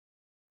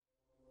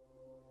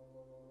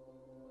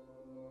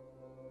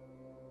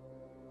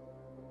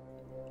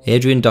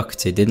Adrian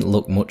Doherty didn't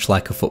look much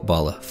like a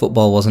footballer.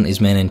 Football wasn't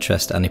his main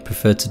interest and he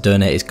preferred to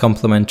donate his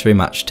complimentary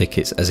match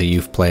tickets as a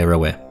youth player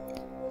away.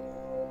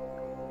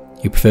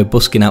 He preferred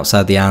busking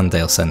outside the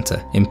Arndale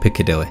Centre in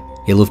Piccadilly.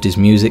 He loved his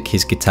music,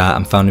 his guitar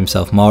and found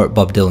himself more at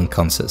Bob Dylan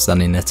concerts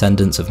than in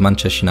attendance of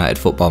Manchester United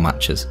football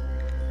matches.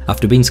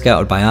 After being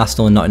scouted by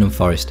Arsenal and Nottingham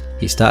Forest,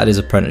 he started his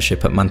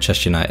apprenticeship at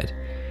Manchester United.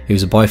 He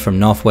was a boy from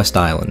North West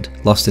Ireland,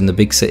 lost in the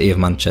big city of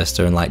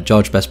Manchester and like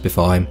George Best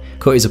before him,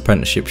 cut his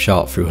apprenticeship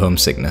short through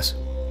homesickness.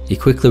 He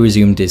quickly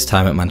resumed his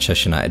time at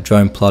Manchester United,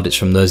 drawing plaudits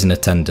from those in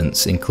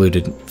attendance,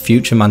 included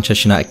future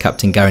Manchester United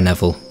captain Gary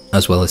Neville,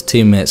 as well as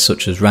teammates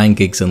such as Ryan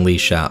Giggs and Lee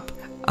Sharp,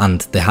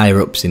 and the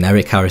higher-ups in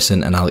Eric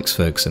Harrison and Alex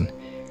Ferguson.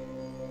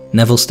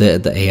 Neville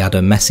stated that he had a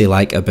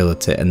Messi-like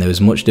ability and there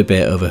was much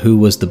debate over who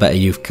was the better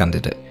youth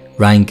candidate,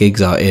 Ryan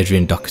Giggs or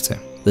Adrian Doherty.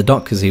 The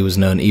Doc, as he was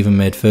known, even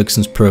made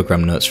Ferguson's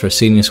programme notes for a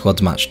senior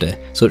squad's match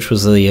day, such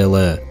was the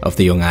allure of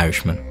the young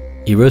Irishman.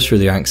 He rose through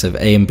the ranks of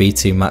A and B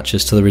team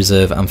matches to the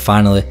reserve and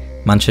finally,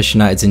 Manchester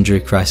United's injury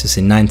crisis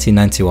in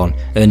 1991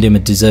 earned him a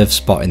deserved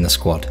spot in the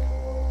squad,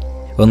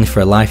 only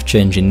for a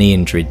life-changing knee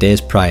injury days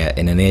prior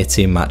in an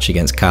A-team match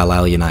against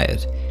Carlisle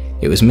United.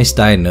 It was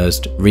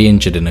misdiagnosed,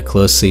 re-injured in a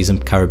closed season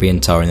Caribbean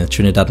tour in the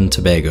Trinidad and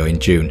Tobago in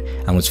June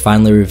and was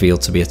finally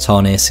revealed to be a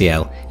torn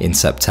ACL in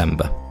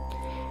September.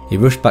 He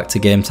rushed back to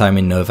game time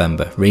in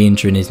November,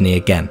 re-injuring his knee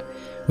again.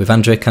 With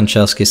Andrzej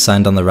Kanchelskis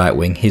signed on the right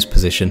wing, his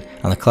position,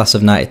 and the class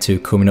of '92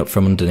 coming up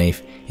from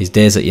underneath, his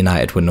days at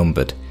United were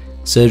numbered.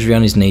 Surgery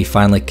on his knee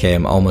finally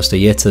came almost a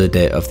year to the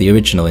date of the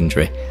original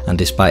injury, and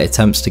despite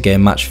attempts to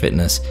gain match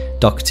fitness,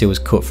 Doherty was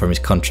cut from his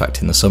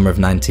contract in the summer of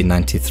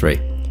 1993.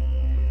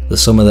 The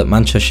summer that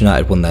Manchester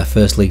United won their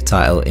first league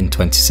title in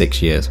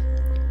 26 years.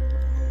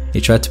 He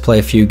tried to play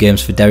a few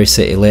games for Derry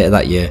City later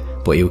that year,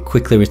 but he would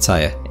quickly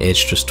retire,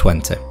 aged just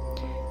 20.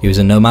 He was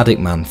a nomadic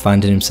man,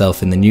 finding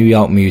himself in the New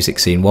York music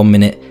scene one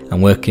minute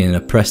and working in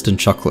a Preston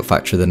chocolate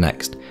factory the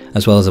next,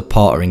 as well as a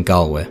porter in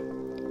Galway.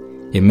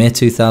 In May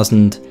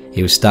 2000,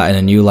 he was starting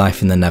a new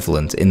life in the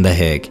Netherlands, in The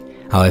Hague.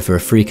 However, a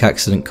freak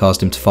accident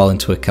caused him to fall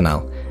into a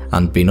canal,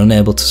 and being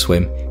unable to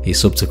swim, he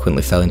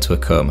subsequently fell into a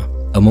coma.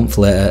 A month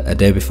later, a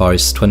day before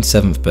his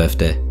 27th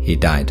birthday, he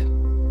died.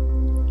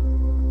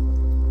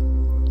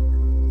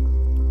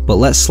 But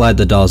let's slide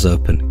the doors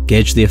open,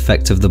 gauge the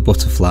effect of the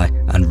butterfly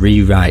and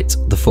rewrite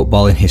the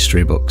footballing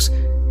history books.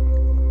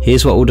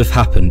 Here's what would have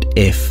happened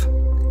if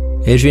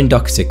Adrian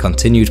Doherty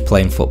continued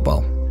playing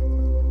football.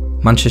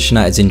 Manchester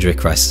United's injury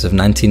crisis of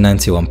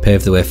 1991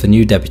 paved the way for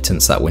new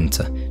debutants that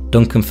winter.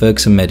 Duncan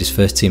Ferguson made his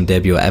first team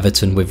debut at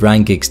Everton, with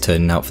Ryan Giggs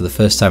turning out for the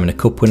first time in a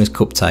Cup Winners'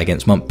 Cup tie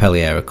against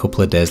Montpellier a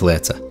couple of days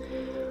later.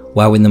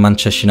 Wowing the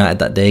Manchester United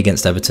that day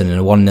against Everton in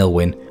a 1-0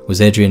 win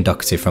was Adrian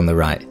Doherty from the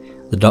right.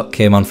 The Doc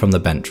came on from the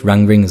bench,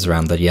 rang rings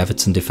around the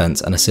Everton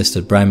defence and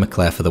assisted Brian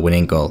McClare for the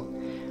winning goal.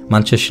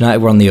 Manchester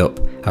United were on the up,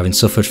 having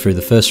suffered through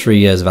the first 3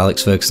 years of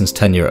Alex Ferguson's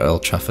tenure at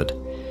Old Trafford.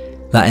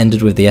 That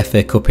ended with the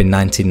FA Cup in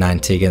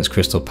 1990 against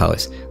Crystal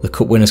Palace. The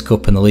Cup Winners'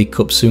 Cup and the League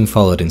Cup soon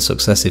followed in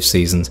successive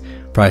seasons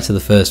prior to the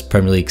first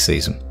Premier League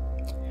season.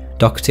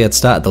 Doherty had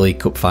started the League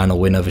Cup final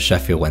win over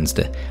Sheffield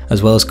Wednesday,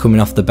 as well as coming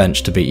off the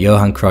bench to beat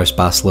Johan Cruyff's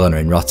Barcelona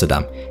in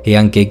Rotterdam. He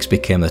and Giggs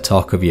became the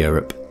talk of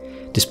Europe.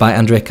 Despite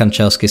Andrzej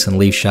Kanchelskis and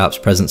Lee Sharp's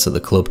presence at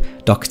the club,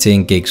 Doherty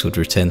and Giggs would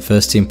retain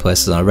first-team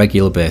places on a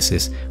regular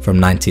basis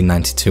from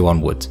 1992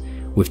 onwards.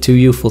 With two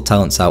youthful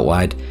talents out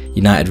wide,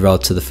 United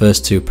rode to the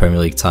first two Premier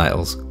League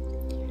titles.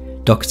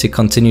 Doherty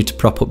continued to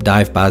prop up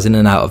dive bars in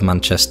and out of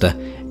Manchester,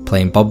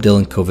 playing Bob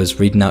Dylan covers,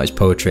 reading out his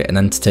poetry and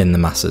entertaining the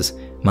masses.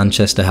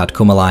 Manchester had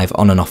come alive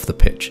on and off the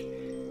pitch.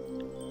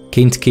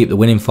 Keen to keep the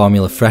winning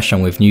formula fresh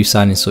and with new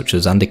signings such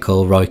as Andy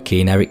Cole, Roy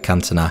Keane, Eric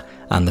Cantona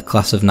and the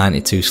class of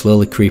 '92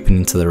 slowly creeping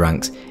into the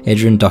ranks,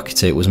 Adrian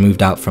Doherty was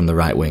moved out from the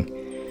right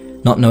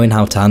wing. Not knowing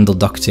how to handle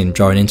Doherty and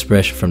drawing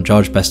inspiration from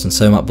George Best and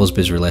Sir Matt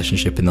Busby's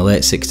relationship in the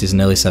late 60s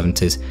and early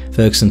 70s,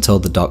 Ferguson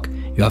told the Doc,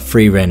 "You have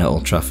free rein at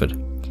Old Trafford."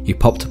 He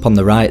popped up on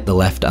the right, the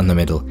left and the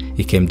middle.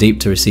 He came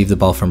deep to receive the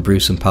ball from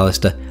Bruce and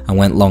Pallister and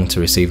went long to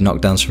receive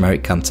knockdowns from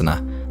Eric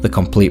Cantona, the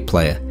complete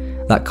player.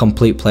 That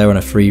complete player on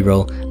a free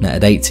roll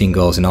netted 18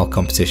 goals in all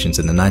competitions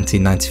in the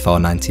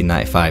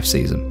 1994-1995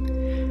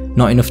 season.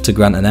 Not enough to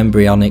grant an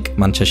embryonic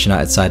Manchester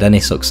United side any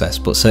success,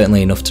 but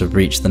certainly enough to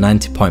reach the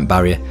 90-point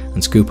barrier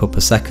and scoop up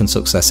a second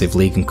successive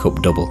League and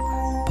Cup double.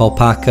 Paul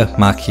Parker,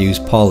 Mark Hughes,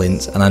 Paul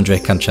Ince and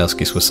Andrzej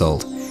Kanchelskis were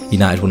sold.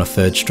 United won a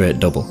third straight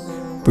double.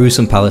 Bruce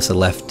and Pallister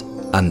left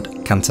and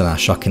Cantona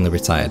shockingly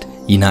retired.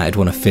 United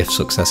won a fifth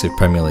successive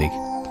Premier League.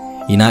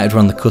 United were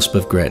on the cusp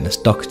of greatness.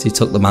 Doherty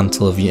took the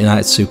mantle of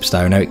United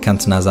superstar in Eric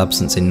Cantona's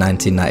absence in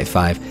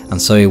 1995,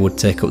 and so he would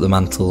take up the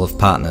mantle of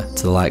partner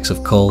to the likes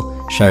of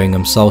Cole,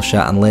 Sheringham,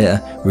 Solskjaer and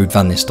later Ruud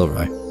van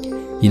Nistelrooy.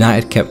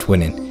 United kept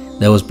winning.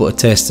 There was but a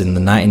taste in the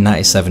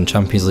 1997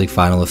 Champions League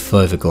final of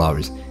further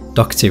glories.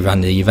 Doherty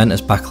ran the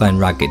Juventus backline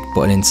ragged,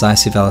 but an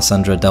incisive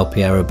Alessandro Del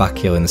Piero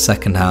Bacchio in the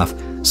second half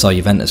saw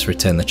Juventus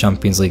retain the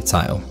Champions League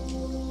title.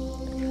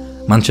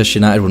 Manchester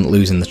United wouldn't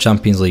lose in the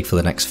Champions League for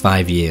the next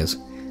 5 years.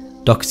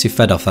 Doherty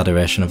fed off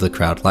adoration of the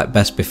crowd like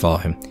best before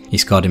him. He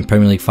scored in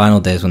Premier League final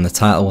days when the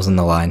title was on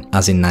the line,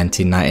 as in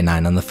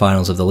 1999 and the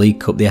finals of the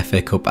League Cup, the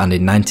FA Cup and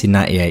in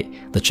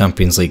 1998 the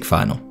Champions League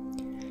final.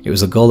 It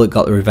was the goal that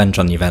got the revenge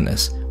on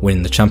Juventus,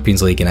 winning the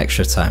Champions League in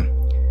extra time.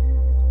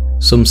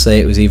 Some say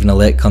it was even a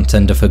late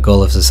contender for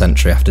goal of the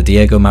century after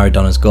Diego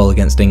Maradona's goal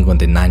against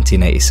England in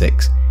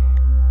 1986.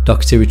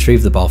 Doherty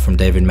retrieved the ball from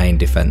David May in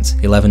defence.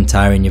 11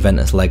 tiring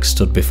Juventus legs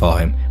stood before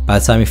him. By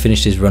the time he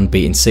finished his run,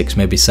 beating 6,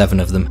 maybe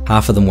 7 of them,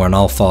 half of them were on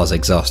all fours,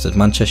 exhausted.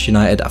 Manchester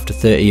United, after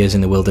 30 years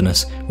in the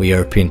wilderness, were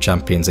European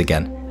champions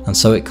again. And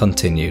so it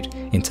continued,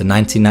 into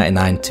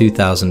 1999,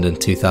 2000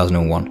 and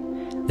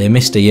 2001. They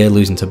missed a year,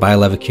 losing to Bayer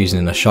Leverkusen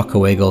in a shock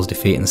away goals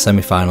defeat in the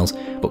semi-finals,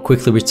 but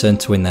quickly returned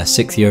to win their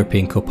 6th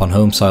European Cup on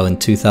home soil in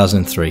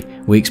 2003,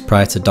 weeks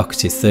prior to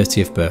Doherty's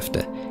 30th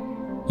birthday.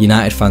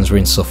 United fans were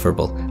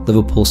insufferable.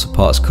 Liverpool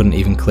supporters couldn't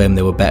even claim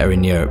they were better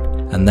in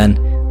Europe, and then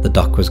the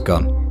Doc was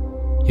gone.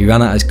 He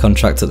ran out his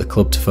contract at the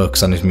club to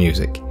focus on his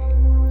music.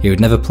 He would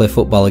never play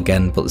football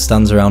again, but the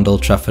stands around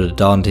Old Trafford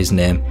adorned his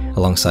name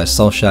alongside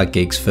Solskjaer,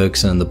 Giggs,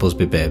 Ferguson and the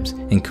Busby Babes,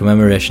 in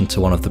commemoration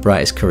to one of the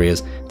brightest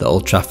careers that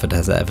Old Trafford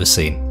has ever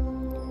seen.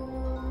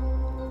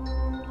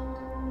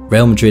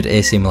 Real Madrid,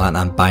 AC Milan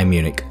and Bayern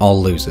Munich,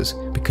 all losers,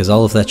 because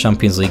all of their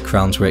Champions League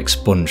crowns were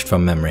expunged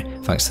from memory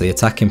thanks to the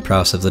attacking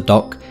prowess of the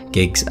Doc,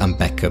 Giggs and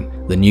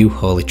Beckham, the new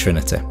Holy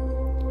Trinity.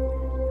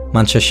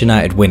 Manchester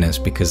United winners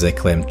because they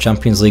claimed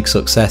Champions League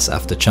success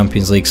after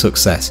Champions League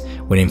success,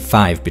 winning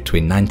 5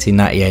 between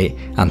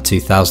 1998 and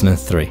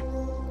 2003.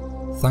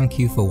 Thank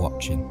you for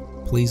watching.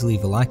 Please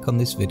leave a like on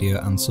this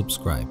video and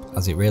subscribe,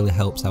 as it really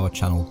helps our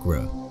channel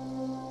grow.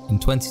 In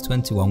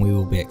 2021 we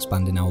will be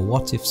expanding our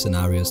what if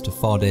scenarios to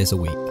 4 days a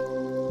week,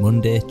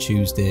 Monday,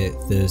 Tuesday,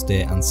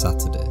 Thursday and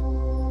Saturday.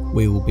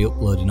 We will be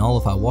uploading all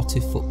of our what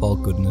if football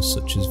goodness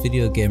such as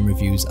video game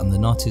reviews and the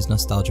Naughty's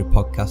Nostalgia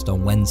podcast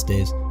on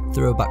Wednesdays,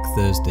 Throwback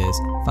Thursdays,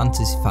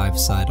 Fantasy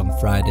 5-side on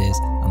Fridays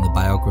and the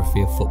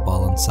biography of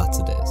football on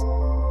Saturdays.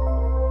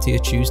 Tier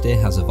Tuesday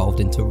has evolved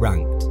into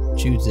Ranked,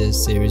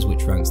 Tuesday's series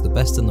which ranks the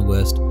best and the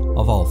worst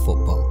of all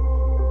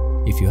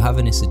football. If you have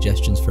any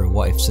suggestions for a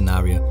what if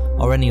scenario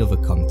or any other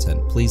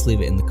content, please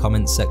leave it in the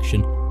comments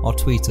section or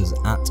tweet us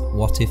at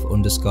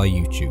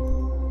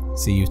whatif_YouTube.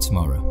 See you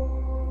tomorrow.